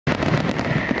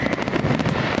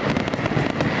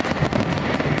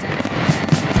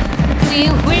We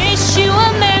wish you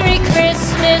a Merry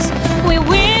Christmas. We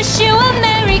wish you a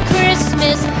Merry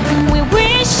Christmas. We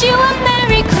wish you a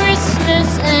Merry Christmas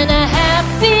and a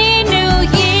Happy New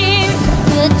Year.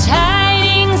 The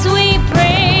tidings we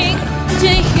bring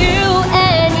to you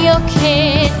and your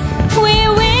kid. We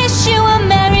wish you a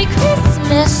Merry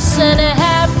Christmas and a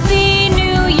Happy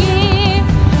New Year.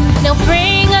 Now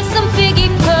bring us some figgy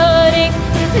pudding.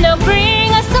 Now bring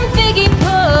us some figgy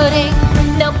pudding.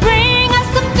 Now bring us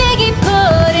some figgy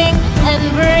pudding and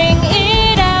bring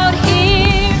it out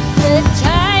here. The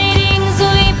tidings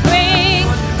we bring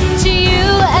to you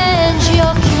and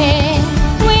your king.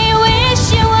 We wish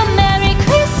you a Merry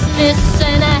Christmas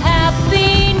and a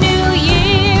Happy New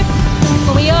Year.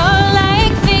 For we all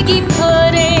like figgy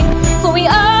pudding. For we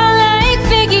all like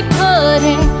figgy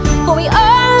pudding. For we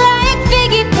all like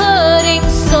figgy pudding.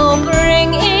 So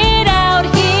bring it out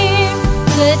here.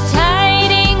 The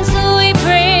tidings we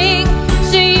bring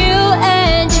to you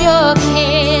and your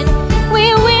kid.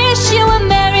 We wish you a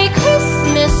Merry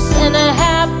Christmas and a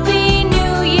Happy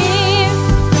New Year.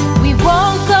 We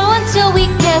won't go until we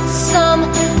get some.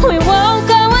 We won't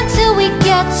go until we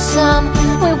get some.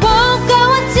 We won't go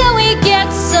until we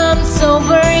get some. So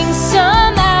bring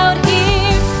some out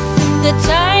here. The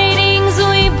tidings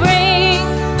we bring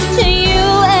to you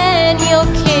and your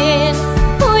kid.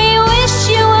 We wish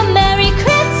you a Merry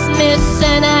Christmas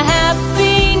and a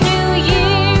Happy New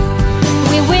Year.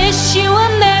 We wish you a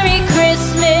Merry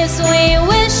Christmas. We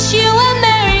wish you a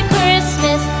Merry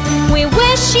Christmas. We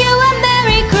wish you a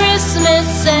Merry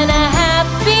Christmas and a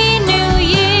Happy New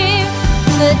Year.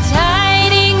 The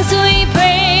tidings we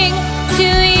bring to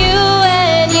you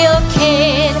and your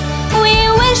kid. We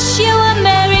wish you a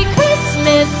Merry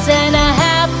Christmas and a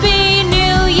Happy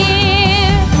New Year.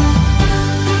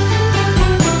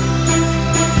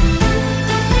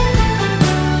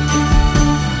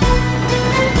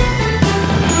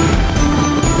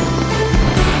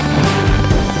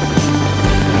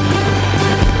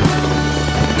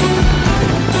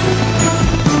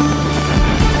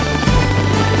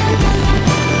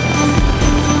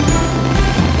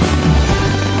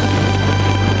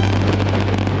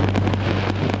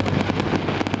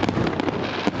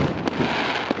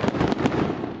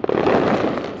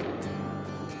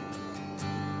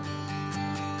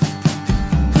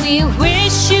 We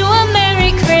wish you a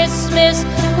Merry Christmas.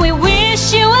 We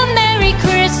wish you a Merry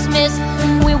Christmas.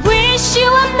 We wish you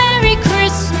a Merry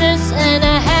Christmas and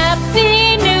a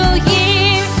Happy New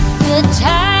Year. The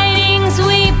tidings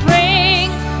we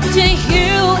bring to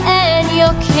you and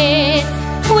your kid.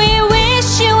 We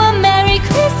wish you a Merry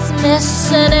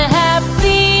Christmas and a